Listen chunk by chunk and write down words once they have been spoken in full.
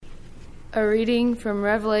A reading from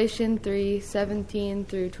Revelation 3:17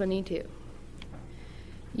 through 22.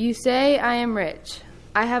 You say, I am rich.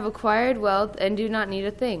 I have acquired wealth and do not need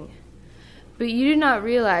a thing. But you do not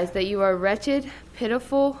realize that you are wretched,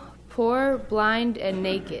 pitiful, poor, blind, and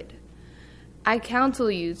naked. I counsel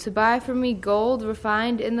you to buy from me gold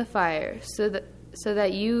refined in the fire, so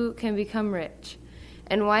that you can become rich,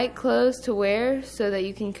 and white clothes to wear, so that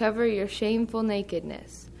you can cover your shameful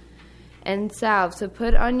nakedness, and salve to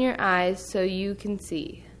put on your eyes so you can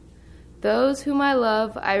see. Those whom I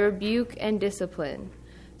love I rebuke and discipline.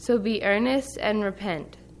 So be earnest and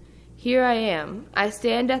repent. Here I am. I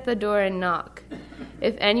stand at the door and knock.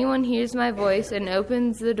 If anyone hears my voice and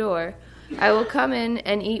opens the door, I will come in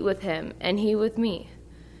and eat with him, and he with me.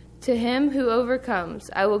 To him who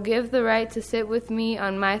overcomes, I will give the right to sit with me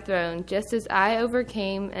on my throne, just as I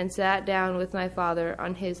overcame and sat down with my Father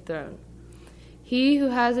on his throne. He who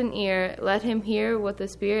has an ear, let him hear what the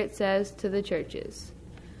Spirit says to the churches.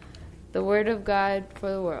 The word of God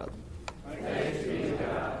for the world. Thanks be to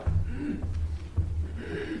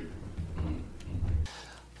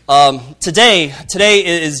God. Today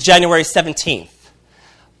is January 17th.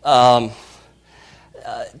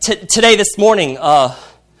 Today, this morning,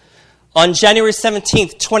 on January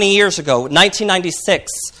 17th, 20 years ago,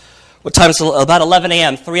 1996, what time is it? About 11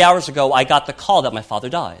 a.m., 3 hours ago, I got the call that my father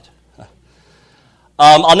died.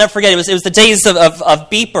 I'll never forget, it was the days of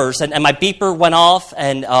beepers, and my beeper went off,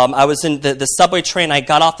 and I was in the subway train. I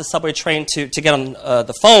got off the subway train to get on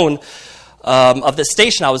the phone of the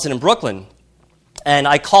station I was in Brooklyn. And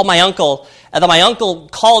I called my uncle, and then my uncle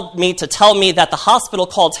called me to tell me that the hospital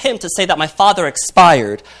called him to say that my father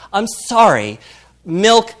expired. I'm sorry,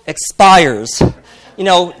 milk expires. You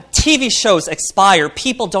know, TV shows expire.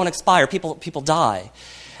 People don't expire. People die.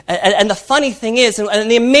 And the funny thing is,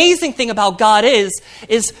 and the amazing thing about God is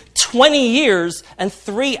 20 years and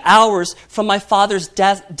 3 hours from my father's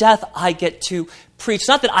death, I get to preach.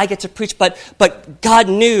 Not that I get to preach, but God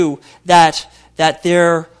knew that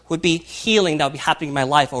there would be healing that would be happening in my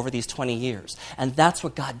life over these 20 years. And that's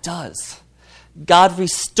what God does. God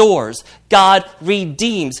restores. God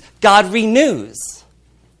redeems. God renews.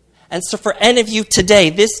 And so for any of you today,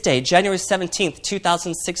 this day, January 17th,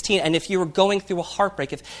 2016, and if you were going through a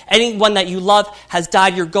heartbreak, if anyone that you love has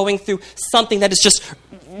died, you're going through something that is just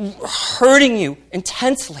hurting you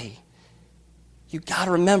intensely, you got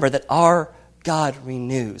to remember that our God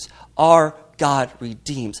renews, our God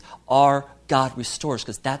redeems, our God restores,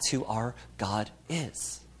 because that's who our God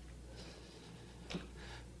is.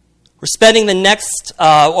 We're spending the next,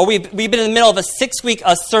 we've been in the middle of a 6-week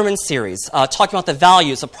sermon series talking about the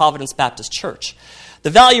values of Providence Baptist Church. The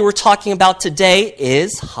value we're talking about today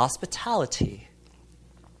is hospitality.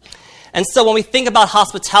 And so when we think about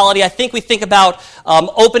hospitality, I think we think about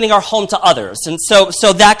opening our home to others. And so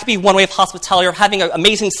that could be one way of hospitality, or having an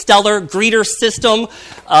amazing stellar greeter system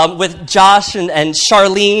with Josh and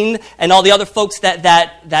Charlene and all the other folks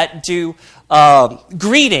that do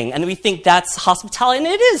greeting, and we think that's hospitality, and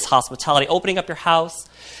it is hospitality, opening up your house,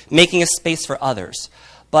 making a space for others.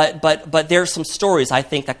 But there's some stories, I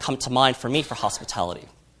think, that come to mind for me for hospitality.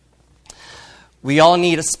 We all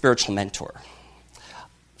need a spiritual mentor.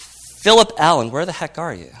 Philip Allen, where the heck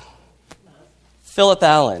are you? Philip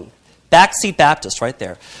Allen, Backseat Baptist right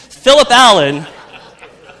there. Philip Allen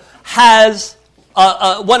has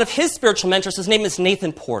one of his spiritual mentors. His name is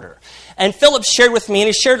Nathan Porter. And Philip shared with me, and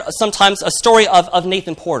he shared sometimes a story of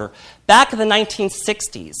Nathan Porter. Back in the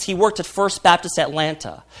 1960s, he worked at First Baptist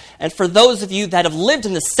Atlanta. And for those of you that have lived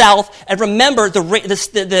in the South and remember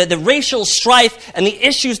the racial strife and the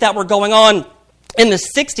issues that were going on in the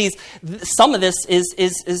 60s, some of this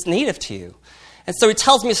is native to you. And so he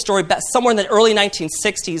tells me a story somewhere in the early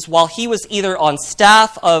 1960s while he was either on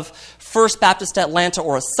staff of First Baptist Atlanta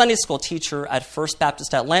or a Sunday school teacher at First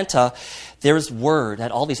Baptist Atlanta. There was word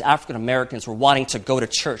that all these African Americans were wanting to go to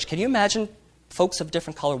church. Can you imagine folks of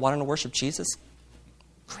different color wanting to worship Jesus?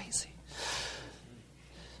 Crazy.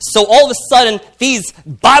 So all of a sudden, these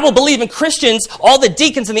Bible-believing Christians, all the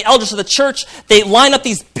deacons and the elders of the church, they line up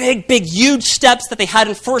these big, huge steps that they had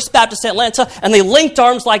in First Baptist Atlanta, and they linked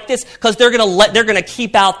arms like this because they're going to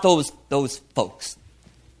keep out those folks,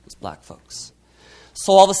 those black folks.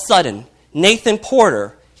 So all of a sudden, Nathan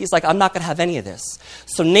Porter, he's like, I'm not going to have any of this.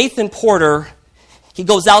 So Nathan Porter, he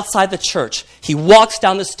goes outside the church. He walks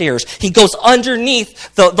down the stairs. He goes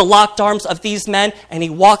underneath the locked arms of these men, and he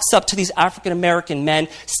walks up to these African-American men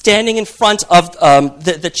standing in front of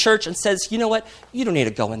the church and says, you know what? You don't need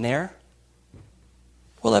to go in there.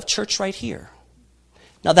 We'll have church right here.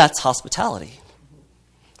 Now that's hospitality.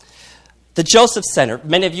 The Joseph Center,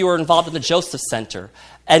 many of you are involved in the Joseph Center,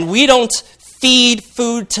 and we don't feed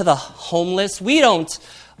food to the homeless. We don't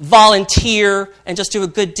volunteer and just do a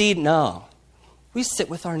good deed. No. We sit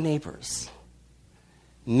with our neighbors,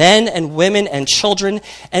 men and women and children,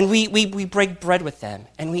 and we break bread with them,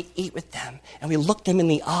 and we eat with them, and we look them in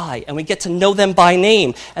the eye, and we get to know them by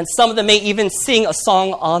name. And some of them may even sing a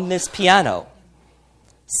song on this piano.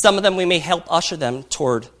 Some of them we may help usher them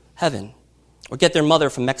toward heaven, or get their mother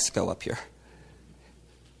from Mexico up here.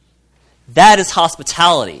 That is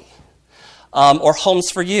hospitality, or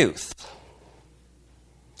homes for youth.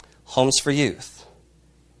 Homes for youth.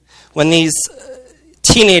 When these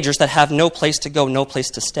teenagers that have no place to go, no place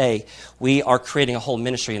to stay, we are creating a whole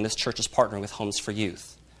ministry, and this church is partnering with Homes for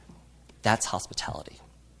Youth. That's hospitality.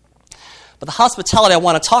 But the hospitality I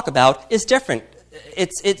want to talk about is different.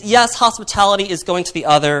 Yes, hospitality is going to the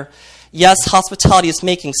other. Yes, hospitality is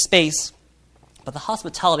making space. But the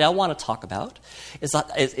hospitality I want to talk about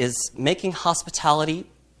is making hospitality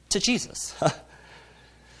to Jesus.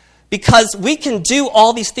 Because we can do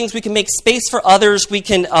all these things. We can make space for others. We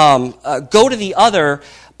can go to the other.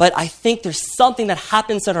 But I think there's something that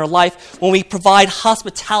happens in our life when we provide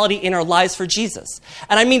hospitality in our lives for Jesus.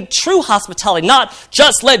 And I mean true hospitality, not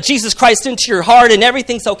just let Jesus Christ into your heart and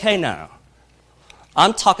everything's okay now.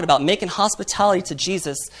 I'm talking about making hospitality to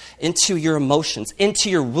Jesus into your emotions, into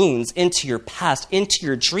your wounds, into your past, into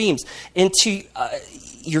your dreams, into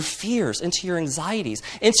your fears, into your anxieties,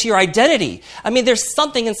 into your identity. I mean, there's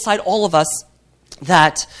something inside all of us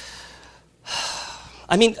that,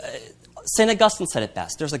 St. Augustine said it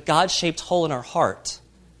best. There's a God-shaped hole in our heart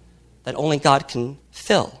that only God can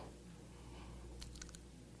fill.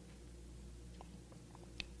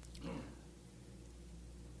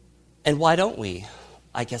 And why don't we,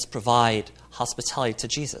 I guess, provide hospitality to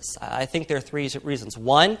Jesus? I think there are three reasons.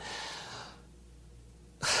 One,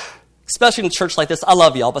 especially in a church like this, I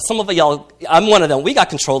love y'all, but some of y'all, I'm one of them, we got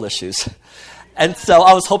control issues. And so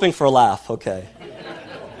I was hoping for a laugh, okay.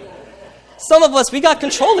 Some of us, we got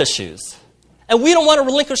control issues. And we don't want to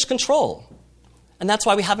relinquish control. And that's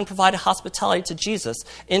why we haven't provided hospitality to Jesus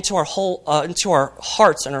into our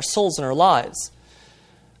hearts and our souls and our lives.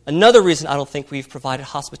 Another reason I don't think we've provided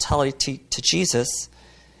hospitality to Jesus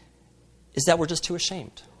is that we're just too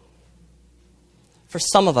ashamed. For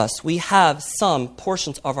some of us, we have some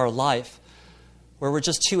portions of our life where we're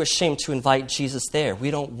just too ashamed to invite Jesus there.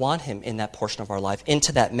 We don't want him in that portion of our life,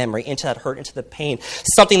 into that memory, into that hurt, into the pain,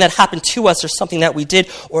 something that happened to us or something that we did,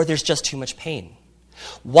 or there's just too much pain.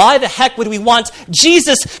 Why the heck would we want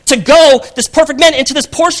Jesus to go, this perfect man, into this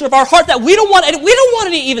portion of our heart that we don't want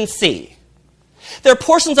to even see? There are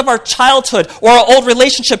portions of our childhood or our old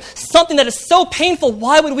relationship, something that is so painful,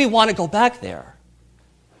 why would we want to go back there?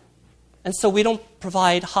 And so we don't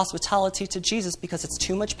provide hospitality to Jesus because it's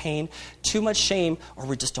too much pain, too much shame, or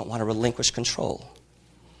we just don't want to relinquish control.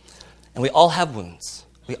 And we all have wounds.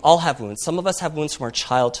 We all have wounds. Some of us have wounds from our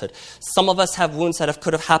childhood. Some of us have wounds that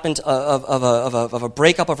could have happened of a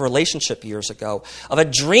breakup of a relationship years ago, of a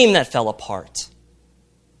dream that fell apart.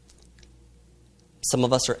 Some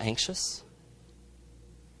of us are anxious.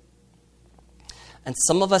 And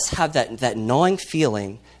some of us have that gnawing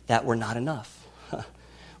feeling that we're not enough.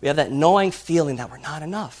 We have that gnawing feeling that we're not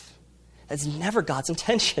enough. That's never God's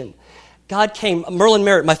intention. God came, Merlin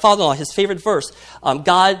Merritt, my father-in-law, his favorite verse,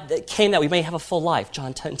 God came that we may have a full life,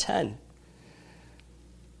 John 10:10.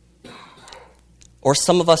 Or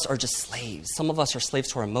some of us are just slaves. Some of us are slaves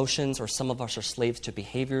to our emotions, or some of us are slaves to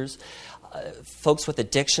behaviors. Folks with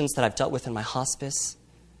addictions that I've dealt with in my hospice,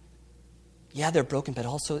 yeah, they're broken, but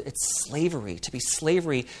also it's slavery, to be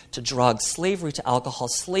slavery to drugs, slavery to alcohol,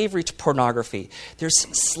 slavery to pornography. There's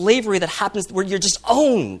slavery that happens where you're just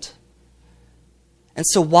owned. And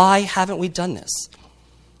so why haven't we done this?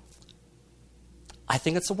 I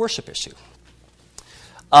think it's a worship issue.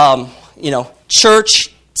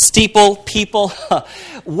 Church, steeple, people.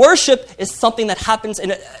 Worship is something that happens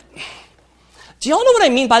in a... Do y'all know what I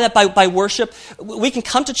mean by that, by worship? We can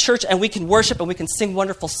come to church and we can worship and we can sing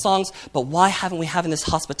wonderful songs, but why haven't we having this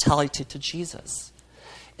hospitality to Jesus?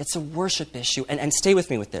 It's a worship issue. And stay with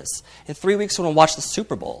me with this. In 3 weeks, we're going to watch the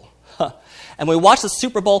Super Bowl. And we watch the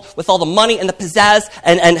Super Bowl with all the money and the pizzazz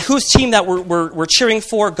and whose team that we're cheering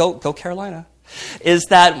for, go Carolina, is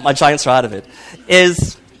that, my Giants are out of it,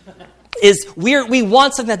 is we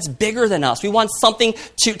want something that's bigger than us. We want something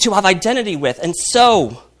to have identity with. And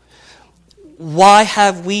so, why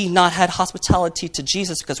have we not had hospitality to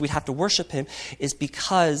Jesus? Because we'd have to worship him, is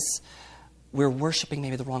because we're worshiping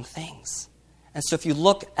maybe the wrong things. And so if you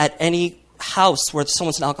look at any house where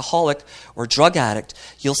someone's an alcoholic or drug addict,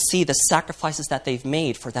 you'll see the sacrifices that they've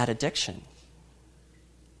made for that addiction.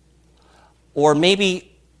 Or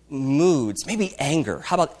maybe moods, maybe anger.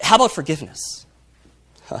 How about forgiveness?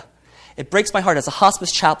 It breaks my heart. As a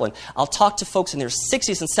hospice chaplain, I'll talk to folks in their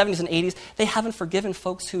 60s and 70s and 80s. They haven't forgiven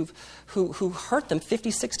folks who hurt them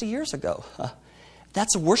 50, 60 years ago.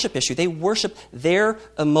 That's a worship issue. They worship their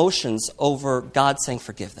emotions over God saying,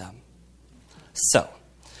 forgive them. So,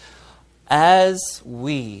 as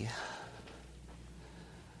we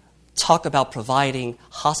talk about providing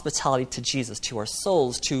hospitality to Jesus, to our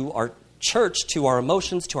souls, to our church, to our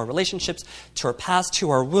emotions, to our relationships, to our past, to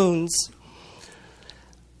our wounds,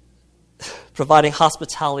 providing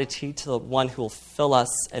hospitality to the one who will fill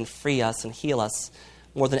us and free us and heal us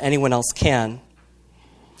more than anyone else can,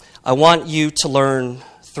 I want you to learn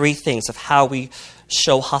 3 things of how we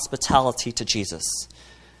show hospitality to Jesus.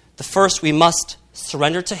 The first, we must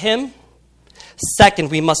surrender to him.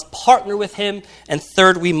 Second, we must partner with him. And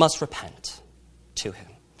third, we must repent to him.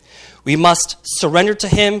 We must surrender to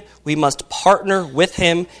him, we must partner with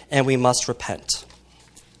him, and we must repent.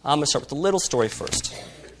 I'm going to start with a little story first.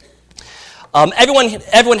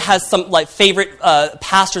 Everyone has some favorite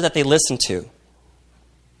pastor that they listen to.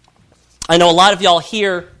 I know a lot of y'all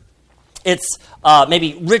here, it's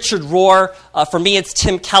maybe Richard Rohr. For me, it's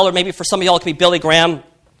Tim Keller. Maybe for some of y'all, it could be Billy Graham.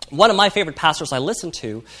 One of my favorite pastors I listen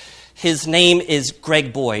to, his name is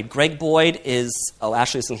Greg Boyd. Greg Boyd is,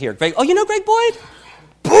 Ashley isn't here. You know Greg Boyd?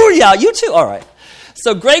 Booyah, you too? All right.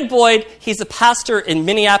 So Greg Boyd, he's a pastor in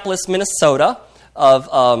Minneapolis, Minnesota,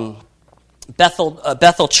 of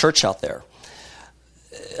Bethel Church out there.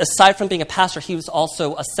 Aside from being a pastor, he was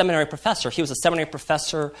also a seminary professor. He was a seminary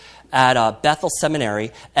professor at Bethel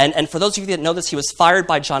Seminary. And for those of you that know this, he was fired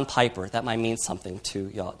by John Piper. That might mean something to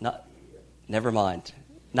y'all. Never mind.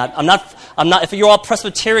 I'm not. If you're all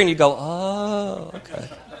Presbyterian, you go, oh, okay.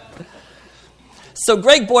 So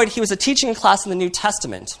Greg Boyd, he was teaching a class in the New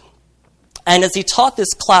Testament. And as he taught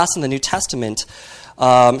this class in the New Testament,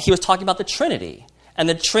 he was talking about the Trinity. And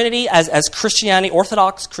the Trinity, as Christianity,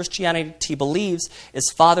 Orthodox Christianity believes, is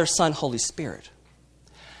Father, Son, Holy Spirit.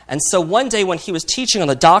 And so one day when he was teaching on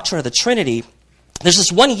the doctrine of the Trinity, there's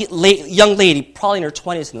this one young lady, probably in her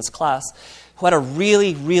 20s in this class, who had a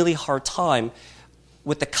really, really hard time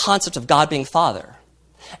with the concept of God being Father.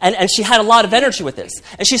 And she had a lot of energy with this.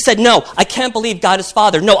 And she said, no, I can't believe God is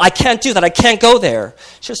Father. No, I can't do that. I can't go there.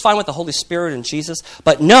 She was fine with the Holy Spirit and Jesus,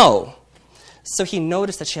 but no. So he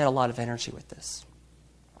noticed that she had a lot of energy with this.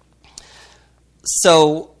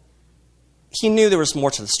 So he knew there was more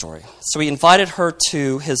to the story. So he invited her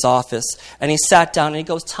to his office, and he sat down, and he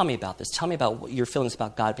goes, tell me about this. Tell me about your feelings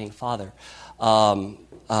about God being Father. Tell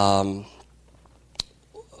me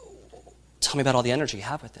about all the energy you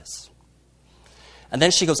have with this. And then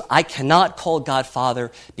she goes, I cannot call God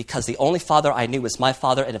Father because the only Father I knew was my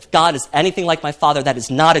Father, and if God is anything like my Father, that is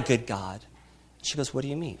not a good God. She goes, what do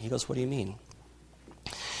you mean? He goes, what do you mean?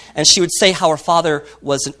 And she would say how her father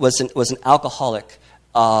was an alcoholic,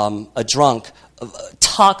 a drunk,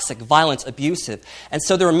 toxic, violent, abusive. And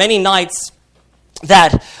so there were many nights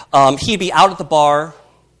that he'd be out at the bar,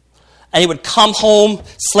 and he would come home,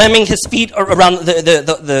 slamming his feet around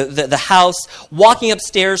the house, walking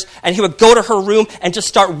upstairs, and he would go to her room and just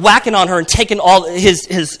start whacking on her and taking all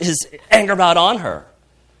his anger out on her,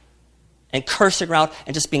 and cursing her out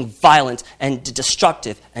and just being violent and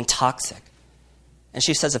destructive and toxic. And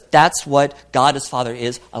she says, if that's what God as Father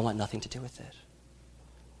is, I want nothing to do with it.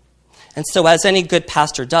 And so as any good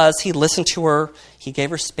pastor does, he listened to her, he gave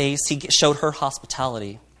her space, he showed her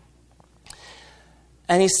hospitality.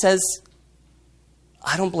 And he says,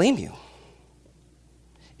 I don't blame you.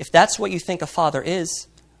 If that's what you think a father is,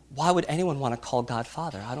 why would anyone want to call God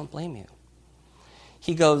Father? I don't blame you.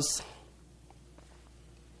 He goes,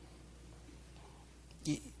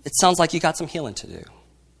 it sounds like you got some healing to do.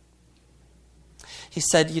 He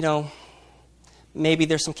said, maybe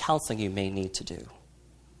there's some counseling you may need to do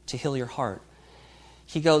to heal your heart.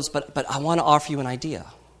 He goes, but I want to offer you an idea.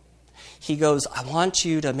 He goes, I want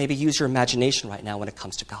you to maybe use your imagination right now when it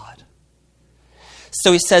comes to God.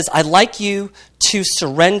 So he says, I'd like you to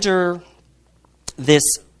surrender this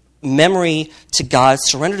memory to God,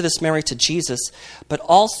 surrender this memory to Jesus, but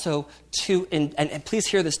also to, and please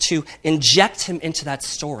hear this, to inject him into that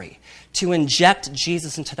story. To inject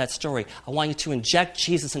Jesus into that story. I want you to inject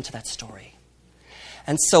Jesus into that story.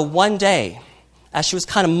 And so one day, as she was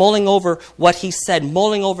kind of mulling over what he said,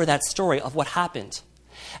 mulling over that story of what happened,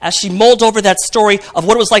 as she mulled over that story of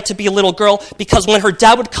what it was like to be a little girl, because when her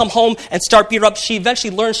dad would come home and start beat her up, she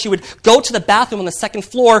eventually learned she would go to the bathroom on the second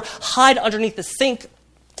floor, hide underneath the sink,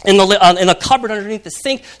 in the cupboard underneath the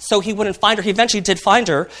sink, so he wouldn't find her. He eventually did find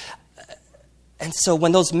her. And so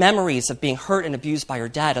when those memories of being hurt and abused by her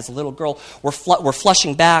dad as a little girl were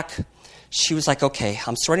flushing back, she was like, okay,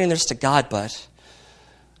 I'm surrendering this to God, but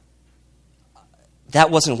that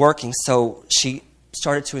wasn't working, so she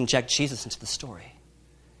started to inject Jesus into the story.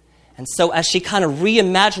 And so as she kind of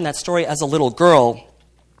reimagined that story as a little girl,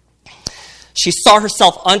 she saw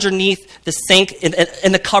herself underneath the sink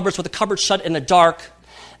in the cupboards with the cupboard shut in the dark.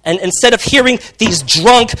 And instead of hearing these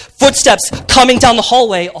drunk footsteps coming down the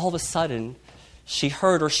hallway, all of a sudden she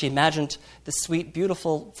heard or she imagined the sweet,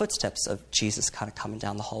 beautiful footsteps of Jesus kind of coming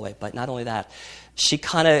down the hallway. But not only that, she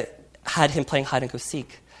kind of had him playing hide and go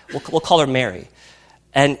seek. We'll call her Mary.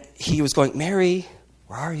 And he was going, Mary,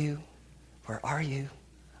 where are you? Where are you?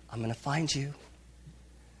 I'm going to find you.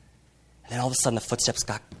 And then all of a sudden the footsteps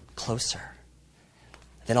got closer.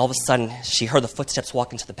 Then all of a sudden she heard the footsteps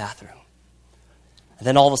walk into the bathroom. And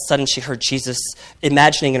then all of a sudden she heard Jesus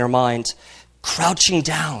imagining in her mind, crouching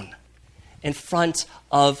down in front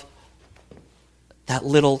of that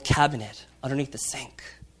little cabinet underneath the sink.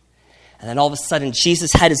 And then all of a sudden,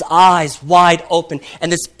 Jesus had his eyes wide open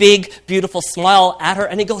and this big, beautiful smile at her.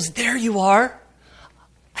 And he goes, there you are.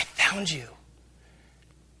 I found you.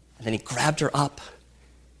 And then he grabbed her up,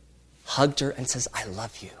 hugged her, and says, I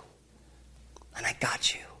love you. And I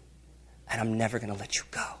got you. And I'm never going to let you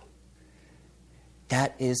go.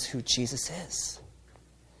 That is who Jesus is.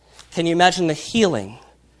 Can you imagine the healing,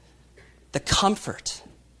 the comfort,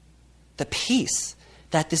 the peace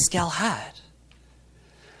that this gal had?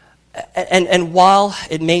 And while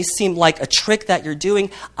it may seem like a trick that you're doing,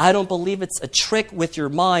 I don't believe it's a trick with your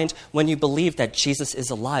mind when you believe that Jesus is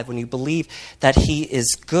alive, when you believe that he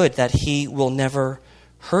is good, that he will never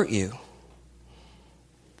hurt you.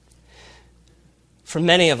 For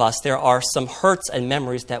many of us, there are some hurts and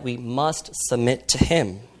memories that we must submit to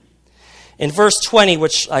him. In verse 20,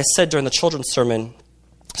 which I said during the children's sermon,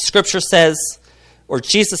 Scripture says, or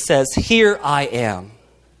Jesus says, here I am.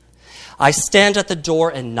 I stand at the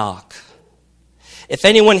door and knock. If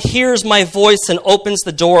anyone hears my voice and opens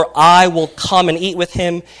the door, I will come and eat with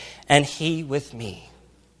him and he with me.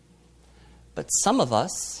 But some of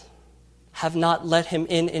us have not let him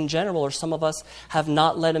in general, or some of us have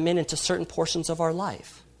not let him into certain portions of our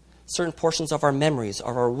life, certain portions of our memories,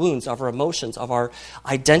 of our wounds, of our emotions, of our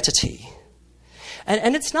identity.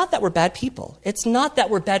 And it's not that we're bad people. It's not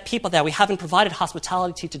that we're bad people, that we haven't provided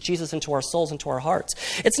hospitality to Jesus into our souls, into our hearts.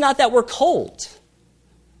 It's not that we're cold.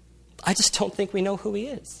 I just don't think we know who he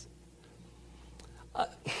is.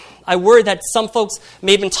 I worry that some folks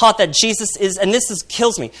may have been taught that Jesus is, and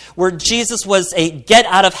kills me, where Jesus was a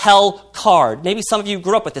get-out-of-hell card. Maybe some of you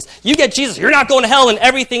grew up with this. You get Jesus, you're not going to hell, and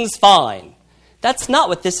everything's fine. That's not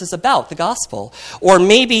what this is about, the gospel. Or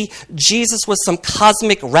maybe Jesus was some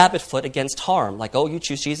cosmic rabbit foot against harm. Like, oh, you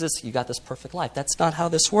choose Jesus, you got this perfect life. That's not how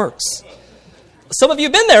this works. Some of you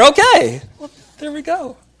have been there, okay. Well, there we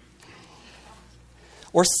go.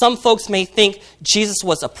 Or some folks may think Jesus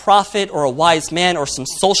was a prophet or a wise man or some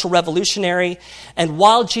social revolutionary. And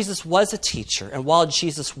while Jesus was a teacher, and while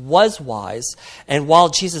Jesus was wise, and while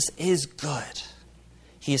Jesus is good,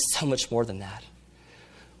 he is so much more than that.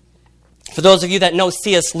 For those of you that know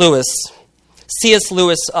C.S. Lewis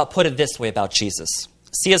put it this way about Jesus.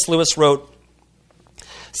 C.S. Lewis wrote,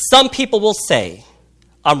 some people will say,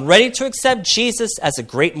 I'm ready to accept Jesus as a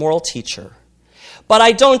great moral teacher, but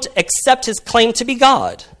I don't accept his claim to be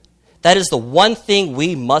God. That is the one thing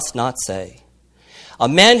we must not say. A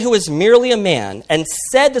man who is merely a man and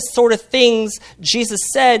said the sort of things Jesus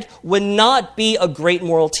said would not be a great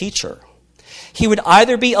moral teacher. He would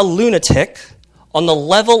either be a lunatic on the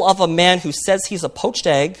level of a man who says he's a poached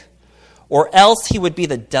egg, or else he would be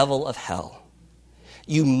the devil of hell.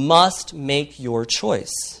 You must make your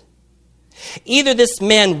choice. Either this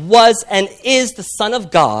man was and is the Son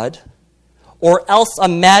of God, or else a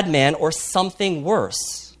madman or something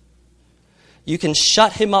worse. You can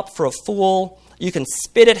shut him up for a fool, you can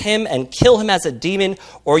spit at him and kill him as a demon,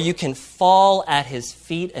 or you can fall at his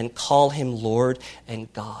feet and call him Lord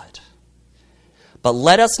and God. But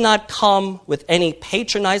let us not come with any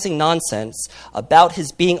patronizing nonsense about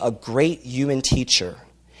his being a great human teacher.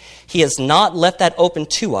 He has not left that open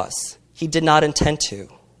to us. He did not intend to.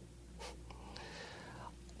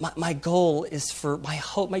 My goal is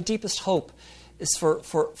my deepest hope is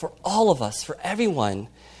for all of us, for everyone,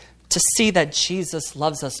 to see that Jesus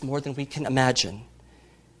loves us more than we can imagine.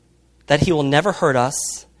 That he will never hurt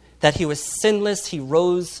us, that he was sinless, he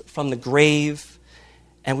rose from the grave,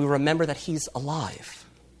 and we remember that he's alive.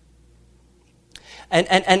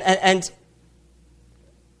 And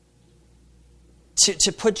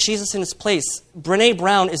to put Jesus in his place, Brené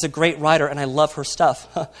Brown is a great writer, and I love her stuff.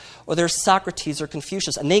 Or there's Socrates or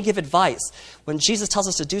Confucius, and they give advice. When Jesus tells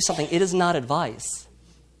us to do something, it is not advice.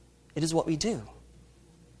 It is what we do.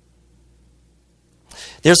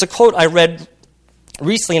 There's a quote I read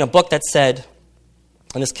recently in a book that said,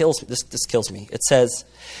 and this kills me. It says,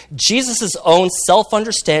 Jesus' own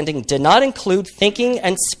self-understanding did not include thinking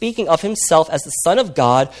and speaking of himself as the Son of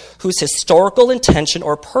God, whose historical intention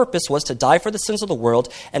or purpose was to die for the sins of the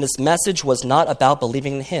world, and his message was not about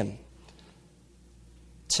believing in him.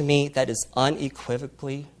 To me, that is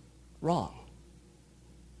unequivocally wrong.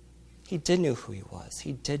 He did know who he was.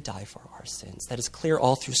 He did die for our sins. That is clear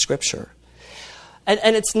all through Scripture.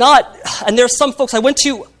 And it's not, and there's some folks, I went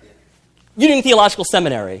to Union Theological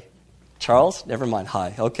Seminary. Charles? Never mind.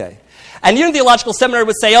 Hi. Okay. And Union Theological Seminary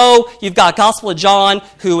would say, oh, you've got Gospel of John,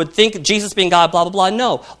 who would think Jesus being God, blah, blah, blah.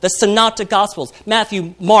 No. The Synoptic Gospels,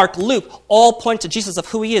 Matthew, Mark, Luke, all point to Jesus of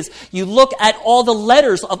who he is. You look at all the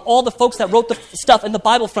letters of all the folks that wrote the stuff in the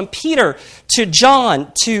Bible, from Peter to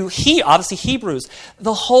John to obviously Hebrews.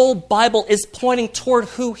 The whole Bible is pointing toward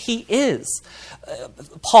who he is.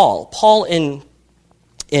 Paul in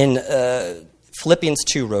Philippians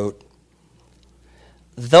 2 wrote,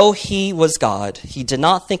 though he was God, he did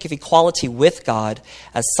not think of equality with God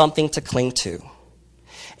as something to cling to.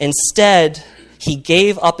 Instead, he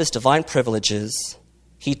gave up his divine privileges.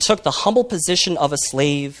 He took the humble position of a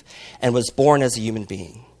slave and was born as a human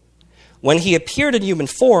being. When he appeared in human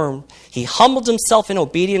form, he humbled himself in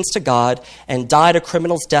obedience to God and died a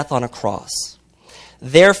criminal's death on a cross.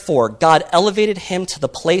 Therefore, God elevated him to the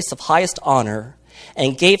place of highest honor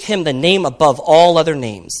and gave him the name above all other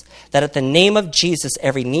names, that at the name of Jesus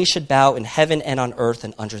every knee should bow in heaven and on earth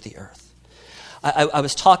and under the earth. I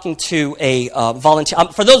was talking to a volunteer.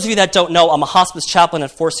 For those of you that don't know, I'm a hospice chaplain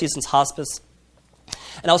at Four Seasons Hospice.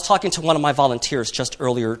 And I was talking to one of my volunteers just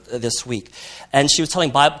earlier this week. And she was telling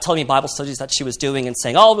me Bible studies that she was doing and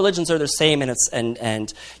saying, all religions are the same,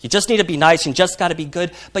 and you just need to be nice, you just got to be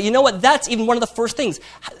good. But you know what? That's even one of the first things.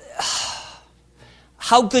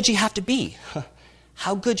 How good you have to be.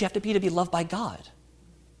 How good you have to be loved by God.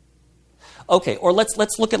 Okay, or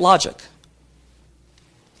let's look at logic.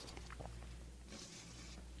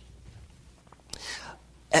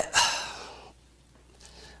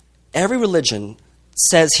 Every religion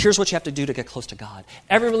says, here's what you have to do to get close to God.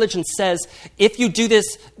 Every religion says, if you do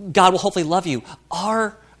this, God will hopefully love you.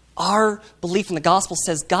 Our belief in the gospel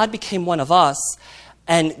says God became one of us,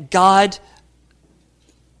 and God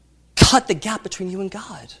cut the gap between you and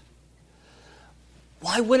God.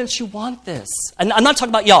 Why wouldn't you want this? And I'm not talking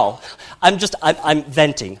about y'all. I'm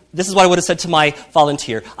venting. This is what I would have said to my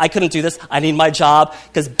volunteer. I couldn't do this. I need my job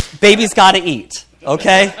because baby's got to eat,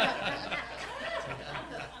 okay?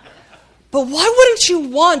 But why wouldn't you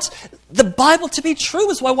want the Bible to be true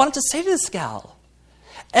is what I wanted to say to this gal.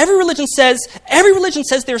 Every religion says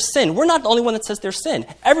there's sin. We're not the only one that says there's sin.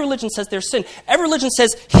 Every religion says there's sin. Every religion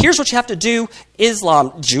says, here's what you have to do.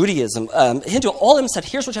 Islam, Judaism, Hindu, all of them said,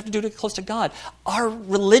 here's what you have to do to get close to God. Our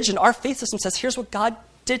religion, our faith system says, here's what God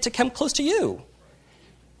did to come close to you.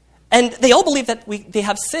 And they all believe that they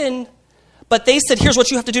have sin, but they said, here's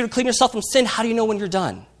what you have to do to clean yourself from sin. How do you know when you're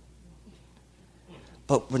done?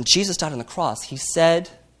 But when Jesus died on the cross, he said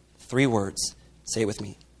 3 words. Say it with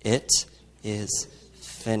me. It is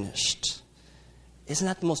finished. Isn't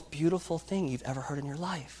that the most beautiful thing you've ever heard in your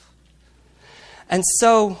life? And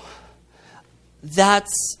so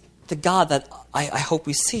that's the God that I hope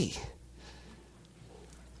we see.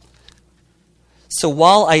 So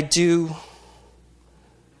while I do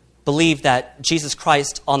believe that Jesus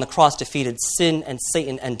Christ on the cross defeated sin and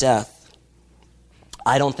Satan and death,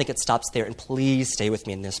 I don't think it stops there. And please stay with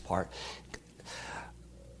me in this part.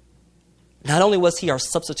 Not only was he our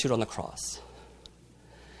substitute on the cross,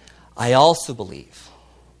 I also believe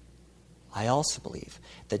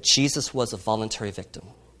that Jesus was a voluntary victim.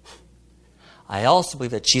 I also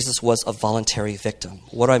believe that Jesus was a voluntary victim.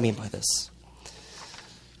 What do I mean by this?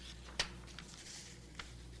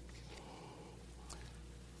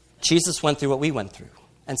 Jesus went through what we went through.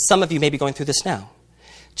 And some of you may be going through this now.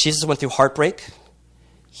 Jesus went through heartbreak.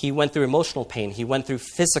 He went through emotional pain. He went through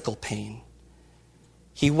physical pain.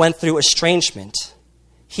 He went through estrangement.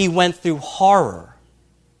 He went through horror.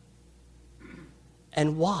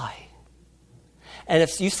 And why? And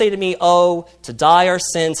if you say to me, oh, to die our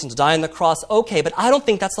sins and to die on the cross, okay, but I don't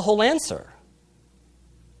think that's the whole answer.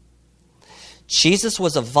 Jesus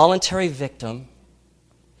was a voluntary victim.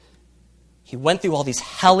 He went through all these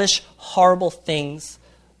hellish, horrible things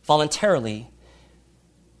voluntarily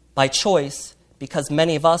by choice, because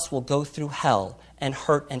many of us will go through hell and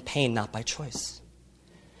hurt and pain not by choice.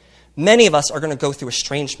 Many of us are going to go through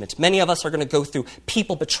estrangement. Many of us are going to go through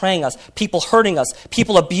people betraying us, people hurting us,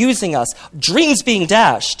 people abusing us, dreams being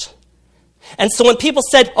dashed. And so when people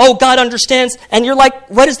said, oh, God understands, and you're like,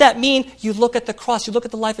 what does that mean? You look at the cross, you look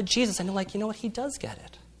at the life of Jesus, and you're like, you know what? He does get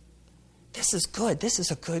it. This is good. This is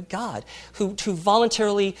a good God who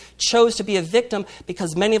voluntarily chose to be a victim,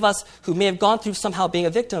 because many of us who may have gone through somehow being a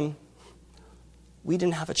victim, we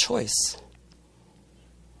didn't have a choice.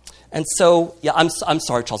 And so, yeah, I'm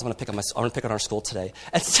sorry, Charles. I'm going to pick on our school today.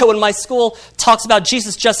 And so when my school talks about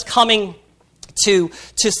Jesus just coming to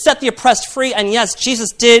set the oppressed free, and yes,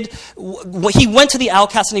 Jesus did. He went to the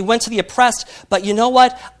outcast and he went to the oppressed. But you know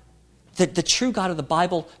what? The true God of the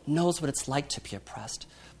Bible knows what it's like to be oppressed.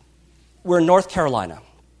 We're in North Carolina.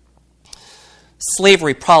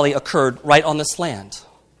 Slavery probably occurred right on this land.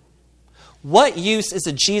 What use is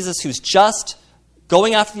a Jesus who's just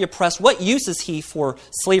going after the oppressed? What use is he for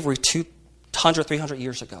slavery 200, 300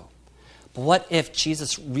 years ago? But what if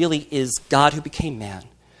Jesus really is God who became man,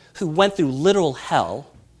 who went through literal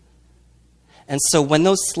hell? And so when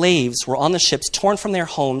those slaves were on the ships, torn from their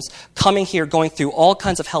homes, coming here, going through all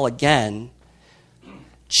kinds of hell again,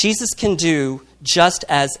 Jesus can do just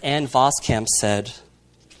as Ann Voskamp said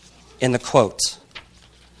in the quote,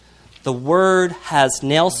 "The Word has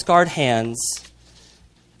nail-scarred hands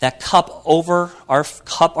that cup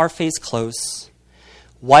our face close,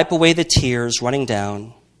 wipe away the tears running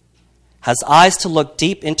down, has eyes to look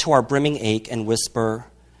deep into our brimming ache and whisper,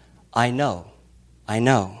 I know, I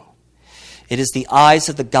know. It is the eyes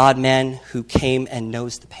of the God-man who came and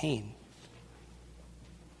knows the pain."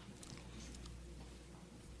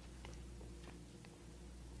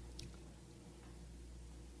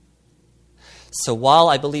 So while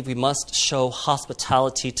I believe we must show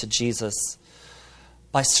hospitality to Jesus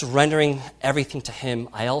by surrendering everything to him,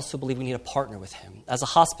 I also believe we need to partner with him. As a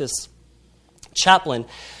hospice chaplain,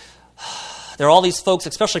 there are all these folks,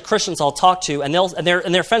 especially Christians I'll talk to, and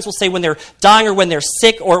their friends will say when they're dying or when they're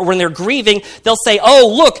sick or when they're grieving, they'll say,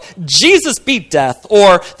 oh, look, Jesus beat death.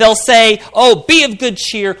 Or they'll say, oh, be of good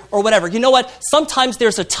cheer, or whatever. You know what? Sometimes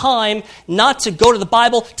there's a time not to go to the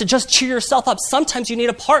Bible to just cheer yourself up. Sometimes you need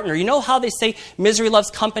a partner. You know how they say misery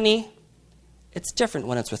loves company? It's different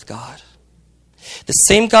when it's with God. The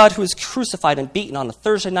same God who was crucified and beaten on a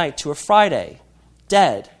Thursday night to a Friday,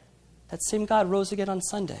 dead, that same God rose again on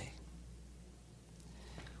Sunday.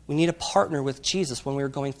 We need to partner with Jesus when we're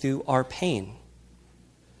going through our pain.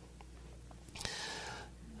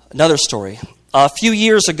 Another story. A few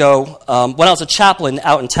years ago, when I was a chaplain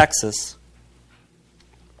out in Texas,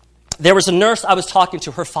 there was a nurse I was talking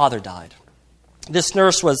to. Her father died. This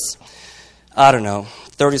nurse was, 30s,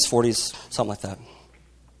 40s, something like that.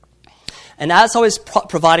 And as I was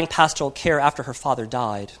providing pastoral care after her father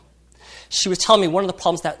died, she was telling me one of the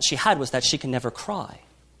problems that she had was that she can never cry.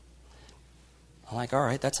 I'm like, all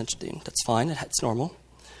right, that's interesting. That's fine. It's normal.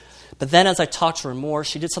 But then as I talked to her more,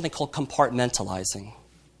 she did something called compartmentalizing.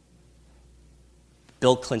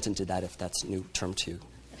 Bill Clinton did that, if that's a new term too.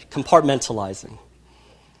 Compartmentalizing.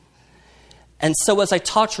 And so as I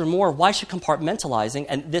talked to her more, why is she compartmentalizing?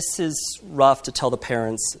 And this is rough to tell the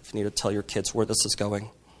parents, if you need to tell your kids where this is going.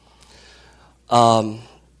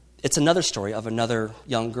 It's another story of another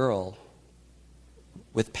young girl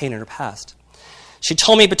with pain in her past. She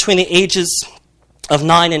told me between the ages of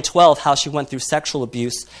 9 and 12 how she went through sexual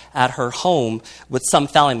abuse at her home with some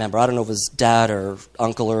family member. I don't know if it was dad or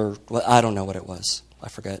uncle or I don't know what it was. I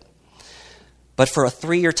forget. But for a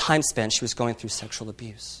 3-year time span, she was going through sexual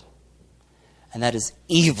abuse. And that is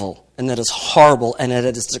evil, and that is horrible, and that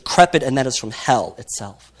is decrepit, and that is from hell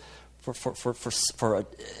itself. For a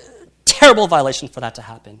terrible violation for that to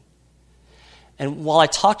happen. And while I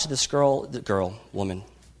talked to this woman,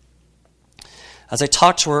 as I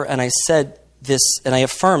talked to her and I said this, and I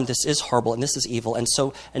affirmed this is horrible and this is evil, and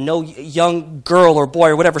no young girl or boy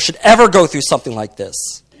or whatever should ever go through something like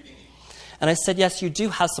this. And I said, yes, you do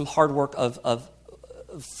have some hard work of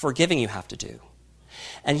forgiving you have to do.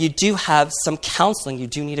 And you do have some counseling you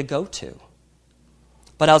do need to go to.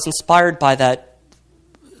 But I was inspired by that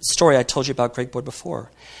story I told you about Greg Boyd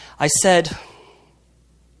before. I said,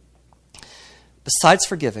 besides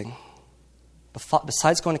forgiving,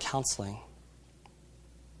 besides going to counseling,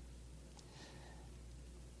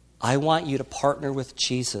 I want you to partner with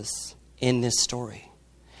Jesus in this story.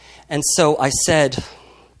 And so I said,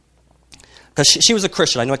 because she was a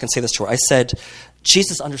Christian, I know I can say this to her. I said,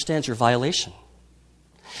 Jesus understands your violation.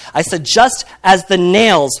 I said, just as the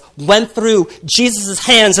nails went through Jesus'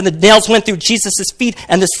 hands and the nails went through Jesus' feet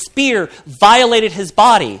and the spear violated his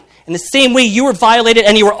body, in the same way you were violated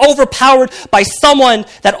and you were overpowered by someone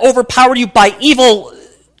that overpowered you by evil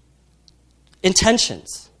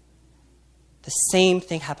intentions. The same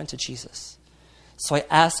thing happened to Jesus. So I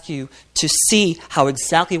ask you to see how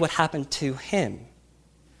exactly what happened to him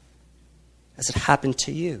Has it happened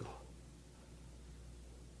to you?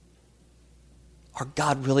 Our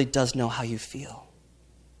God really does know how you feel.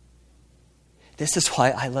 This is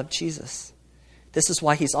why I love Jesus. This is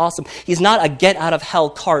why he's awesome. He's not a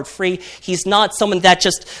get-out-of-hell card free. He's not someone that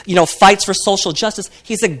just, fights for social justice.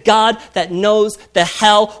 He's a God that knows the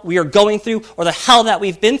hell we are going through or the hell that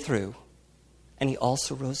we've been through. And he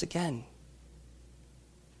also rose again.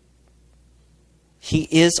 He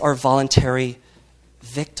is our voluntary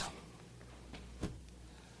victim.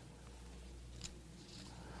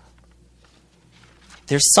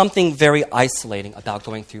 There's something very isolating about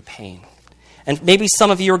going through pain. And maybe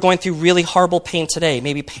some of you are going through really horrible pain today.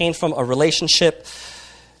 Maybe pain from a relationship,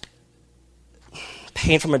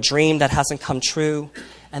 pain from a dream that hasn't come true.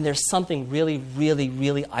 And there's something really, really,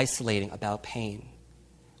 really isolating about pain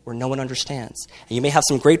where no one understands. And you may have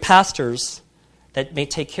some great pastors that may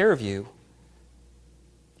take care of you,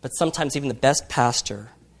 but sometimes even the best pastor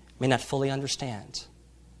may not fully understand.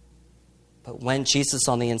 But when Jesus is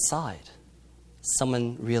on the inside,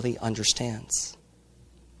 someone really understands.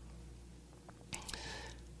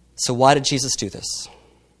 So why did Jesus do this?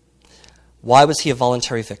 Why was he a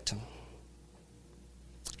voluntary victim?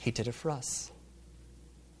 He did it for us.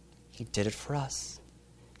 He did it for us.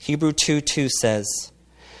 Hebrews 2:2 says,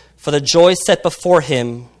 "For the joy set before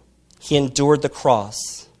him, he endured the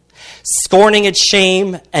cross, scorning its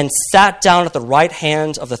shame, and sat down at the right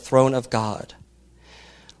hand of the throne of God."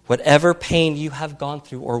 Whatever pain you have gone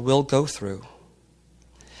through or will go through,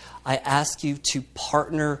 I ask you to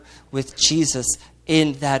partner with Jesus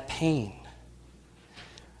in that pain.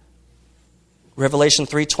 Revelation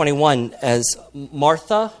 3:21, as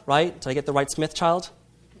Martha, right? Did I get the right Smith child?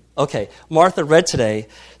 Okay, Martha read today,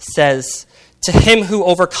 says, "To him who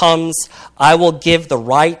overcomes, I will give the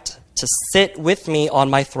right to sit with me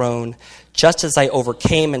on my throne, just as I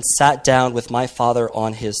overcame and sat down with my Father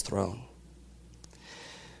on his throne."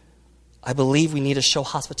 I believe we need to show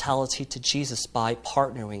hospitality to Jesus by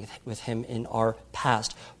partnering with him in our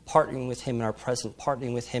past, partnering with him in our present,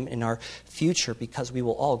 partnering with him in our future, because we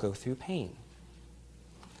will all go through pain.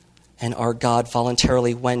 And our God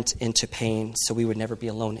voluntarily went into pain so we would never be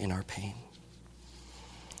alone in our pain.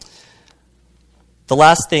 The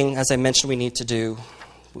last thing, as I mentioned, we need to do,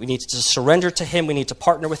 we need to surrender to him, we need to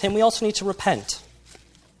partner with him, we also need to repent.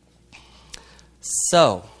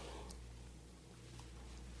 So,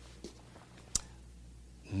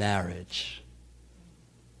 marriage.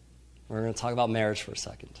 We're going to talk about marriage for a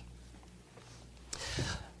second.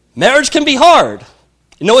 Marriage can be hard.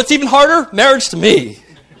 You know what's even harder? Marriage to me.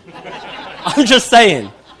 I'm just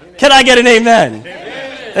saying. Can I get an amen?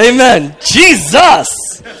 Amen.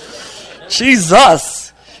 Jesus.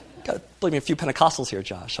 Jesus. Got to believe me, a few Pentecostals here,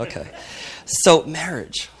 Josh. Okay. So,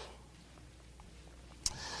 marriage.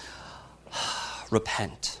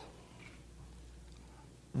 Repent.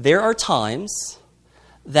 There are times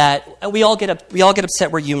that we all get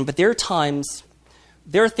upset, we're human, but there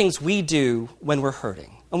are things we do when we're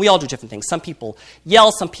hurting. And we all do different things. Some people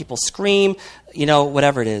yell, some people scream,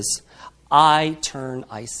 whatever it is. I turn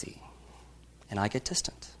icy and I get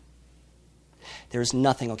distant. There's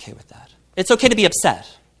nothing okay with that. It's okay to be upset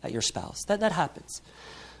at your spouse. That happens.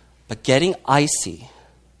 But getting icy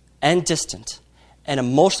and distant and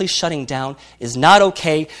emotionally shutting down is not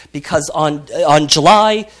okay, because on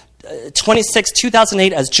July 26,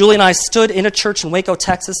 2008, as Julie and I stood in a church in Waco,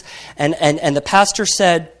 Texas, and the pastor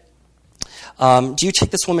said, "Do you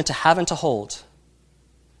take this woman to have and to hold,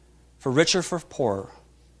 for rich or for poor,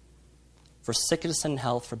 for sickness and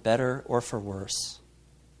health, for better or for worse?"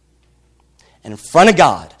 And in front of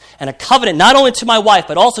God, and a covenant not only to my wife,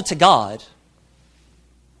 but also to God,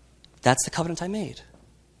 that's the covenant I made.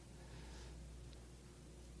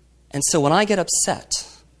 And so when I get upset,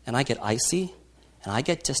 and I get icy, and I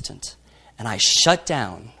get distant, and I shut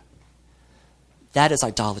down, that is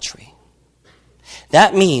idolatry.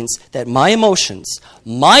 That means that my emotions,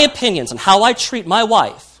 my opinions on how I treat my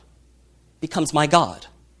wife becomes my God.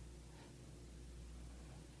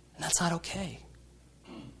 And that's not okay.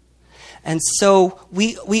 And so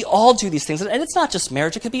we all do these things. And it's not just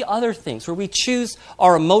marriage. It could be other things where we choose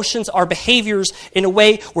our emotions, our behaviors in a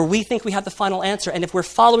way where we think we have the final answer. And if we're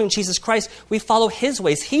following Jesus Christ, we follow his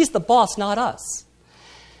ways. He's the boss, not us.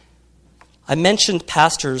 I mentioned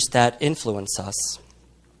pastors that influence us.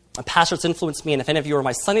 Pastors influence me, and if any of you are in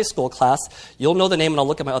my Sunday school class, you'll know the name, and I'll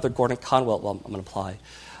look at my other Gordon Conwell. Well, I'm going to apply.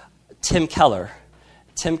 Tim Keller.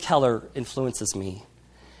 Tim Keller influences me.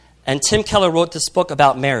 And Tim Keller wrote this book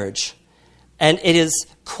about marriage. And it is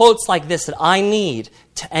quotes like this that I need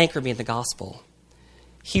to anchor me in the gospel.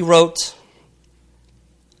 He wrote,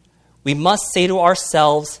 "We must say to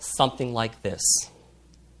ourselves something like this: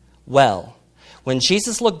 well, When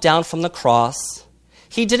Jesus looked down from the cross,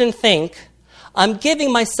 he didn't think, I'm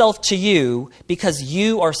giving myself to you because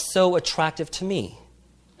you are so attractive to me.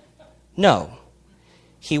 No,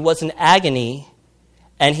 he was in agony,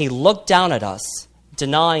 and he looked down at us,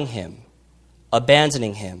 denying him,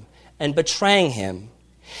 abandoning him, and betraying him.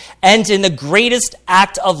 And in the greatest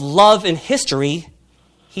act of love in history,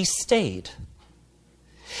 he stayed.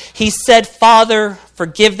 He said, Father,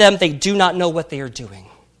 forgive them, they do not know what they are doing.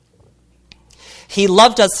 He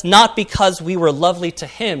loved us not because we were lovely to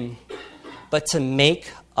him, but to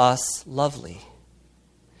make us lovely.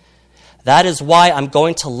 That is why I'm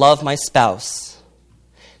going to love my spouse.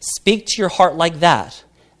 Speak to your heart like that,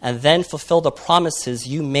 and then fulfill the promises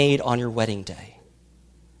you made on your wedding day.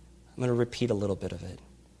 I'm going to repeat a little bit of it.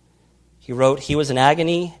 He wrote, he was in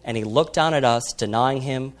agony, and he looked down at us, denying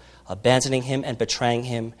him, abandoning him, and betraying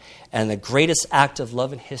him. And in the greatest act of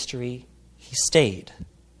love in history, he stayed.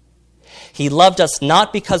 He loved us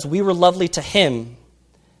not because we were lovely to him,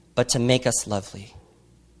 but to make us lovely.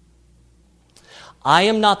 I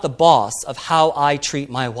am not the boss of how I treat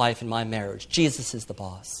my wife in my marriage. Jesus is the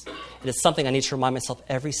boss. It is something I need to remind myself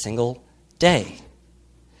every single day.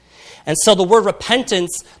 And so the word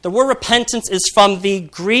repentance is from the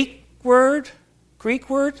Greek word?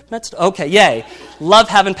 Okay, yay. Love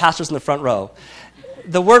having pastors in the front row.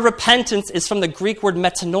 The word repentance is from the Greek word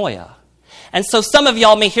metanoia. And so some of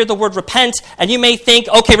y'all may hear the word repent, and you may think,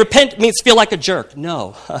 okay, repent means feel like a jerk.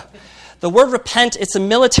 No. The word repent, it's a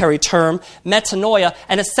military term, metanoia,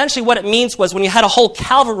 and essentially what it means was when you had a whole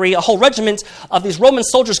cavalry, a whole regiment of these Roman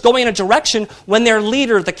soldiers going in a direction, when their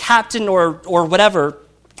leader, the captain or whatever,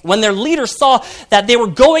 when their leader saw that they were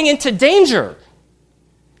going into danger,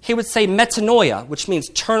 he would say metanoia, which means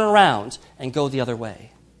turn around and go the other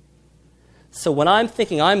way. So when I'm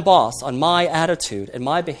thinking I'm boss on my attitude and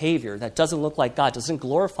my behavior that doesn't look like God, doesn't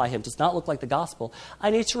glorify him, does not look like the gospel, I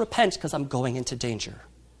need to repent because I'm going into danger.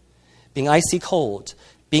 Being icy cold,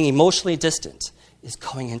 being emotionally distant is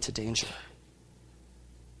going into danger.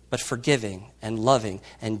 But forgiving and loving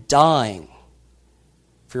and dying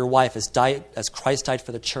for your wife as Christ died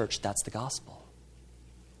for the church, that's the gospel.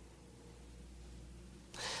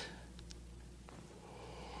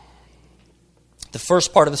 The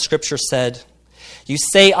first part of the scripture said, you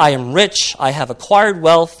say, I am rich, I have acquired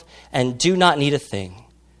wealth, and do not need a thing.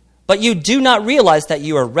 But you do not realize that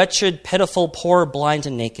you are wretched, pitiful, poor, blind,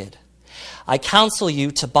 and naked. I counsel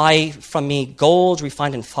you to buy from me gold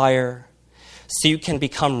refined in fire, so you can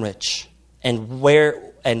become rich, and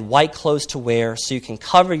white clothes to wear, so you can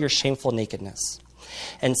cover your shameful nakedness,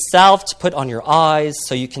 and salve to put on your eyes,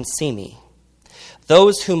 so you can see me.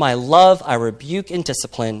 Those whom I love, I rebuke and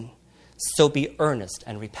discipline, so be earnest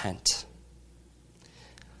and repent.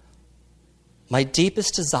 My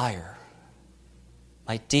deepest desire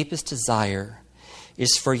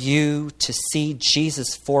is for you to see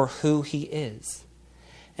Jesus for who he is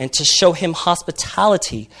and to show him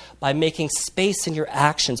hospitality by making space in your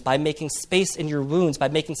actions, by making space in your wounds, by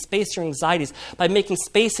making space in your anxieties, by making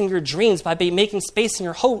space in your dreams, by making space in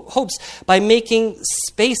your hopes, by making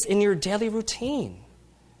space in your daily routine.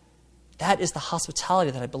 That is the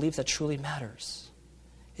hospitality that I believe that truly matters.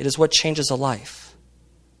 It is what changes a life.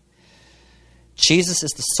 Jesus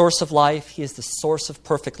is the source of life. He is the source of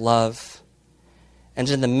perfect love. And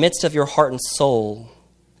in the midst of your heart and soul,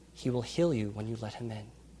 he will heal you when you let him in.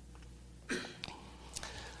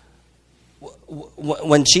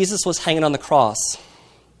 When Jesus was hanging on the cross,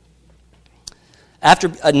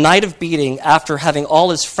 after a night of beating, after having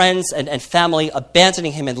all his friends and family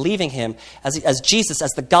abandoning him and leaving him, as Jesus,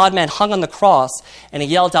 as the God-man, hung on the cross, and he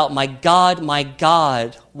yelled out, my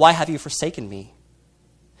God, why have you forsaken me?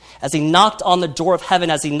 As he knocked on the door of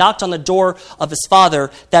heaven, as he knocked on the door of his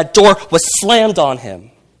Father, that door was slammed on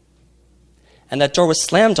him. And that door was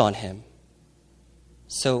slammed on him,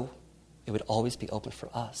 so it would always be open for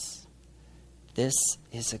us. This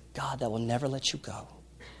is a God that will never let you go,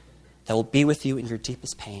 that will be with you in your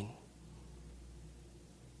deepest pain,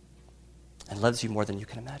 and loves you more than you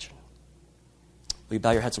can imagine. Will you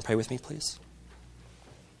bow your heads and pray with me, please?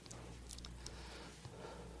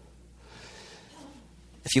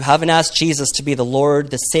 If you haven't asked Jesus to be the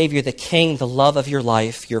Lord, the Savior, the King, the love of your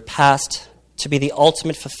life, your past, to be the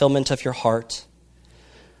ultimate fulfillment of your heart,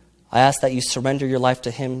 I ask that you surrender your life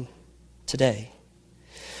to him today.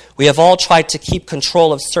 We have all tried to keep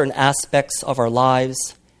control of certain aspects of our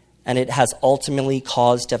lives, and it has ultimately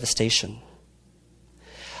caused devastation.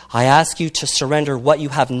 I ask you to surrender what you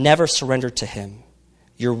have never surrendered to him: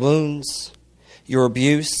 your wounds, your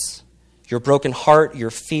abuse, your broken heart,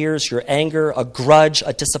 your fears, your anger, a grudge,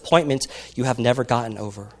 a disappointment you have never gotten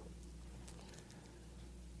over.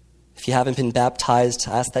 If you haven't been baptized,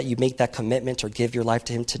 I ask that you make that commitment or give your life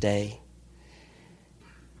to him today.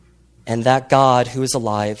 And that God who is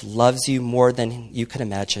alive loves you more than you can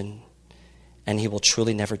imagine, and he will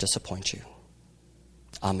truly never disappoint you.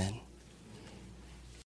 Amen.